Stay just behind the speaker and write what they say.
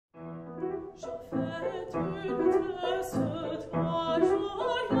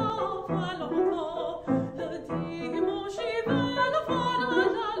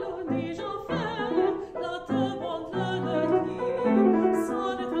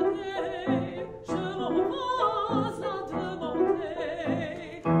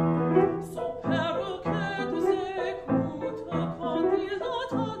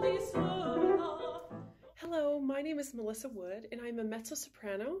My name is Melissa Wood, and I'm a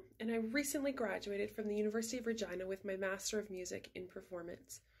mezzo-soprano, and I recently graduated from the University of Regina with my Master of Music in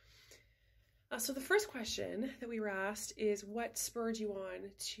Performance. So the first question that we were asked is, what spurred you on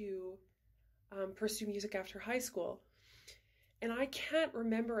to pursue music after high school? And I can't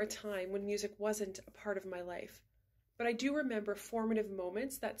remember a time when music wasn't a part of my life, but I do remember formative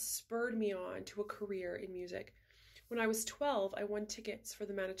moments that spurred me on to a career in music. When I was 12, I won tickets for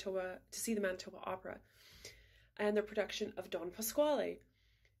to see the Manitoba Opera and their production of Don Pasquale.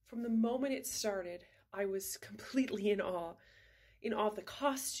 From the moment it started, I was completely in awe of the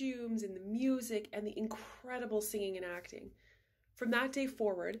costumes and the music and the incredible singing and acting. From that day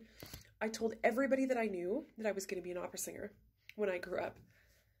forward, I told everybody that I knew that I was going to be an opera singer when I grew up.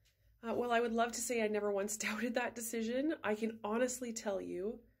 While I would love to say I never once doubted that decision, I can honestly tell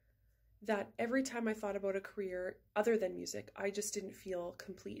you that every time I thought about a career other than music, I just didn't feel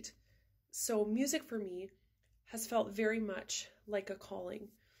complete. So music for me has felt very much like a calling.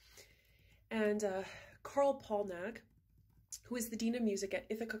 And Carl Polnack, who is the Dean of Music at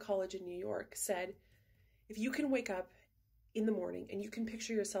Ithaca College in New York, said, if you can wake up in the morning and you can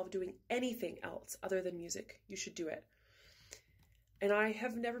picture yourself doing anything else other than music, you should do it. And I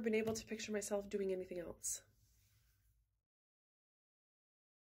have never been able to picture myself doing anything else.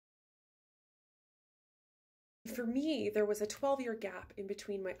 For me, there was a 12-year gap in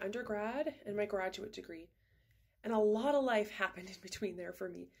between my undergrad and my graduate degree. And a lot of life happened in between there for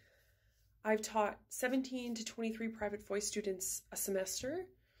me. I've taught 17 to 23 private voice students a semester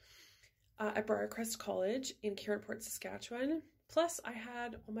at Briarcrest College in Caronport, Saskatchewan. Plus, I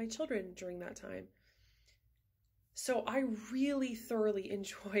had all my children during that time. So I really thoroughly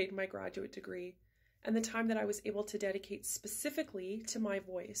enjoyed my graduate degree and the time that I was able to dedicate specifically to my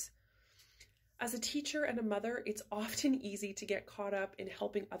voice. As a teacher and a mother, it's often easy to get caught up in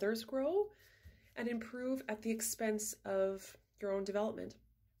helping others grow and improve at the expense of your own development.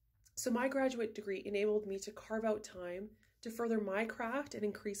 So my graduate degree enabled me to carve out time to further my craft and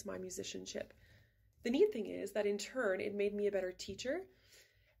increase my musicianship. The neat thing is that in turn, it made me a better teacher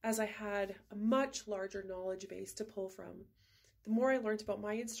as I had a much larger knowledge base to pull from. The more I learned about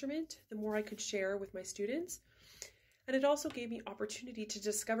my instrument, the more I could share with my students. And it also gave me opportunity to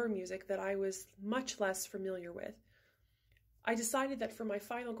discover music that I was much less familiar with. I decided that for my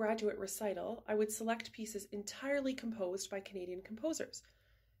final graduate recital, I would select pieces entirely composed by Canadian composers.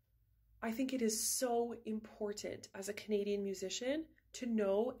 I think it is so important as a Canadian musician to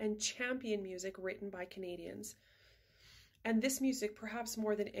know and champion music written by Canadians. And this music, perhaps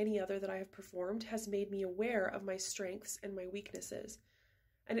more than any other that I have performed, has made me aware of my strengths and my weaknesses.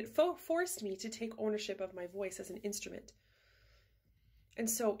 And it forced me to take ownership of my voice as an instrument. And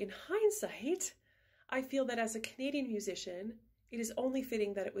so in hindsight, I feel that as a Canadian musician, it is only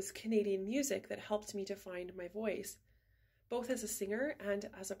fitting that it was Canadian music that helped me to find my voice, both as a singer and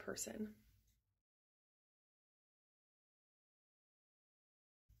as a person.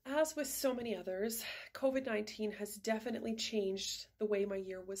 As with so many others, COVID-19 has definitely changed the way my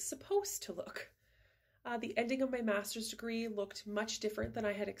year was supposed to look. The ending of my master's degree looked much different than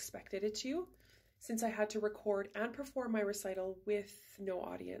I had expected it to, since I had to record and perform my recital with no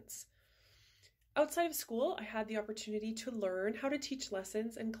audience. Outside of school, I had the opportunity to learn how to teach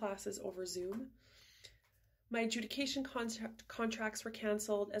lessons and classes over Zoom. My adjudication contracts were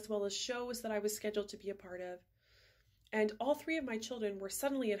canceled, as well as shows that I was scheduled to be a part of. And all three of my children were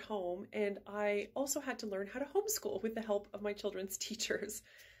suddenly at home, and I also had to learn how to homeschool with the help of my children's teachers.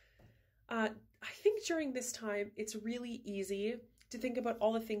 I think during this time, it's really easy to think about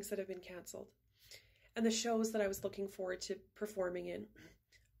all the things that have been canceled and the shows that I was looking forward to performing in.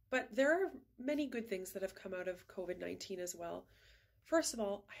 But there are many good things that have come out of COVID-19 as well. First of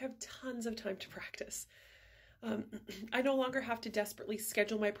all, I have tons of time to practice. I no longer have to desperately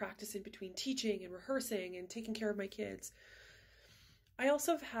schedule my practice in between teaching and rehearsing and taking care of my kids. I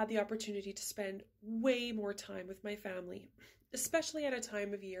also have had the opportunity to spend way more time with my family, especially at a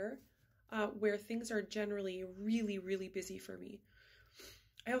time of year where things are generally really, really busy for me.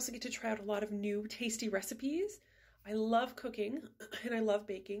 I also get to try out a lot of new tasty recipes. I love cooking and I love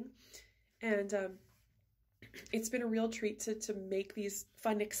baking, and it's been a real treat to make these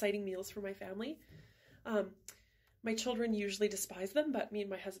fun, exciting meals for my family. My children usually despise them, but me and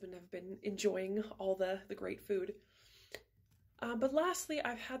my husband have been enjoying all the great food. But lastly,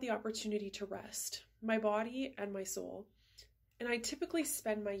 I've had the opportunity to rest my body and my soul. And I typically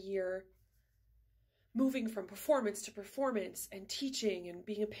spend my year moving from performance to performance and teaching and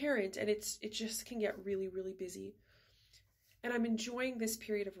being a parent, and it just can get really, really busy. And I'm enjoying this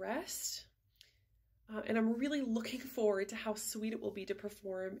period of rest, and I'm really looking forward to how sweet it will be to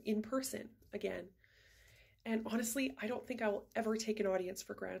perform in person again. And honestly, I don't think I will ever take an audience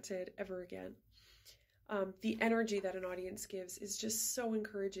for granted ever again. The energy that an audience gives is just so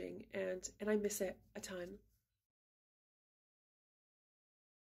encouraging, and I miss it a ton.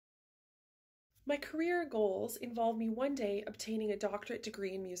 My career goals involve me one day obtaining a doctorate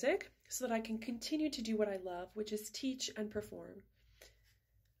degree in music so that I can continue to do what I love, which is teach and perform.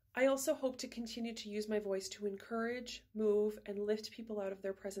 I also hope to continue to use my voice to encourage, move, and lift people out of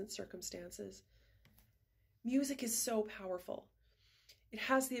their present circumstances. Music is so powerful. It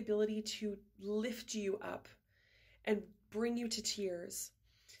has the ability to lift you up and bring you to tears.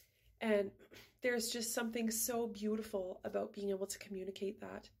 And there's just something so beautiful about being able to communicate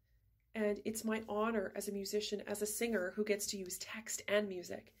that. And it's my honor as a musician, as a singer who gets to use text and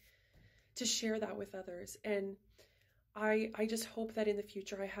music to share that with others. And I just hope that in the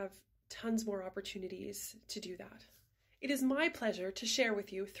future I have tons more opportunities to do that. It is my pleasure to share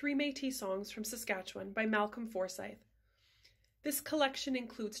with you 3 Métis songs from Saskatchewan by Malcolm Forsyth. This collection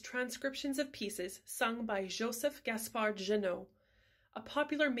includes transcriptions of pieces sung by Joseph Gaspard Jeannot, a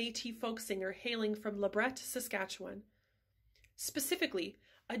popular Métis folk singer hailing from Lebret, Saskatchewan. Specifically,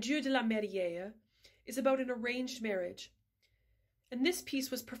 Adieu de la Mariée is about an arranged marriage, and this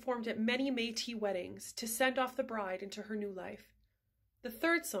piece was performed at many Métis weddings to send off the bride into her new life. The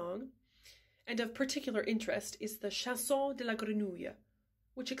third song, and of particular interest, is the Chanson de la Grenouille,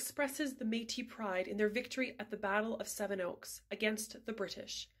 which expresses the Métis pride in their victory at the Battle of Seven Oaks against the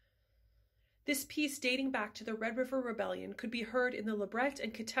British. This piece, dating back to the Red River Rebellion, could be heard in the Lebret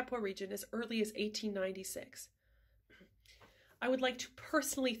and Kitepwa region as early as 1896. I would like to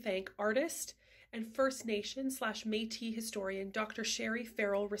personally thank artist and First Nation/Métis historian Dr. Sherry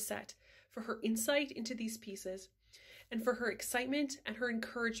Farrell Reset for her insight into these pieces and for her excitement and her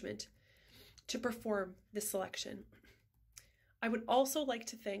encouragement to perform this selection. I would also like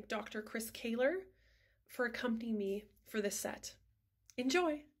to thank Dr. Chris Kaler for accompanying me for this set.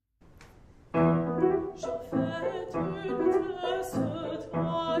 Enjoy! Don't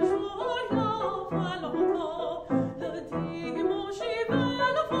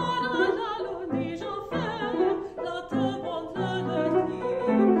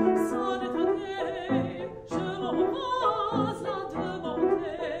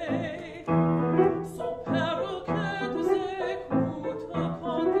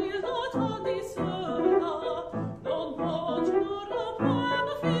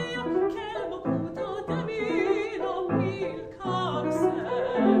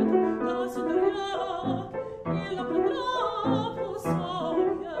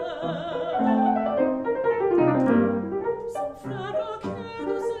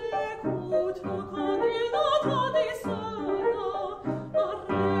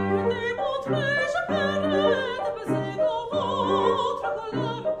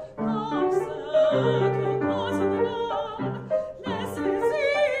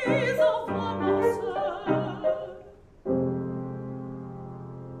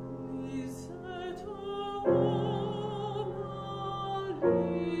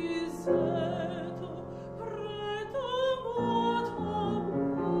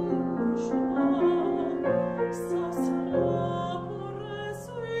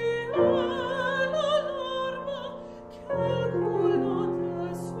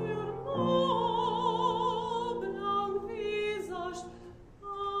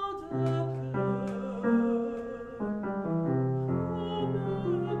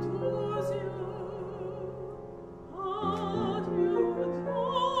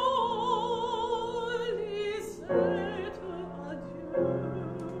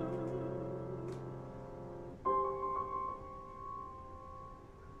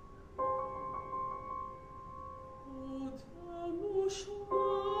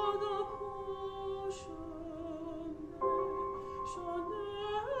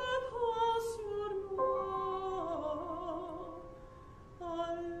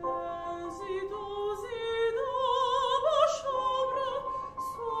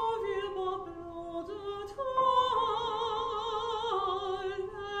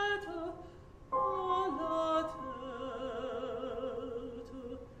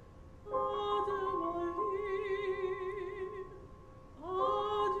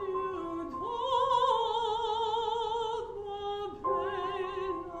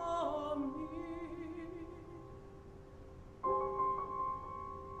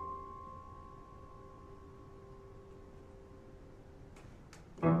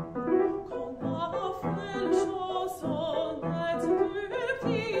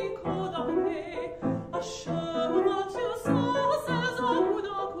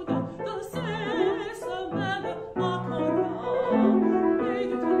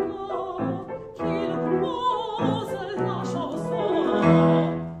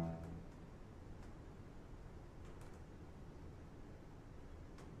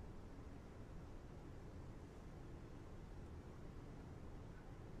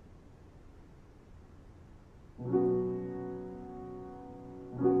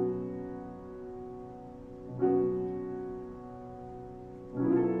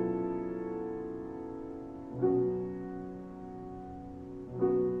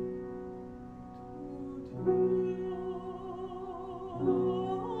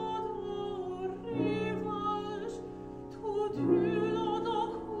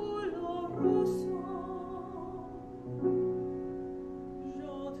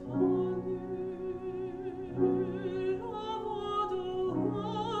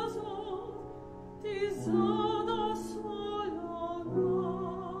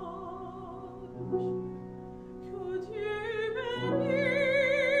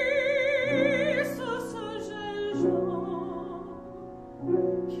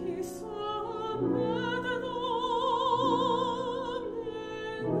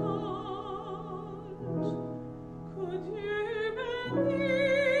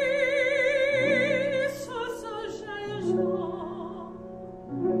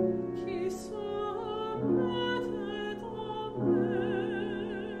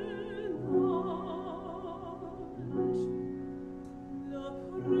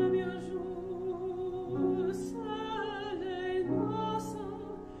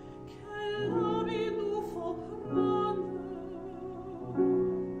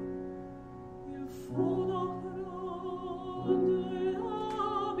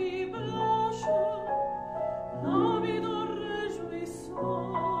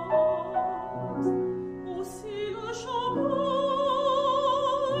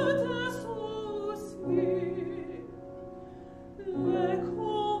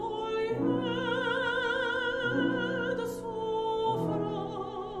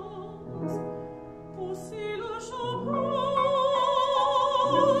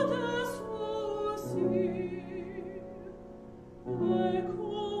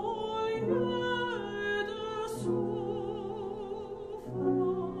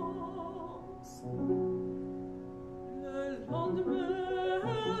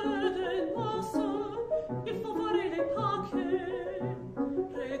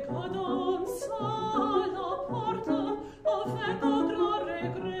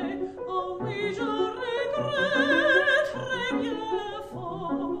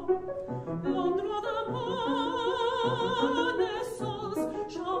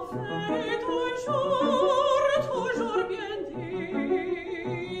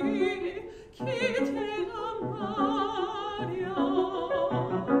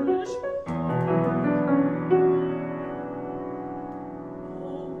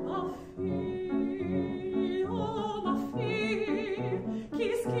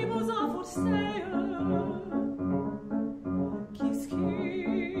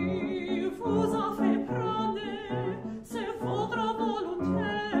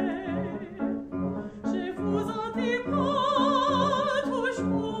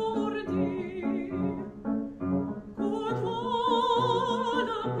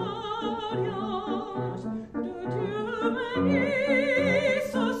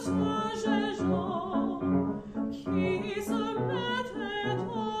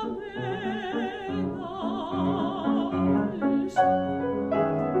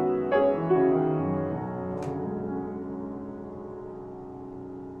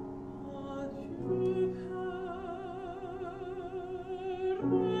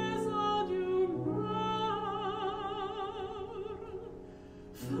Adieu,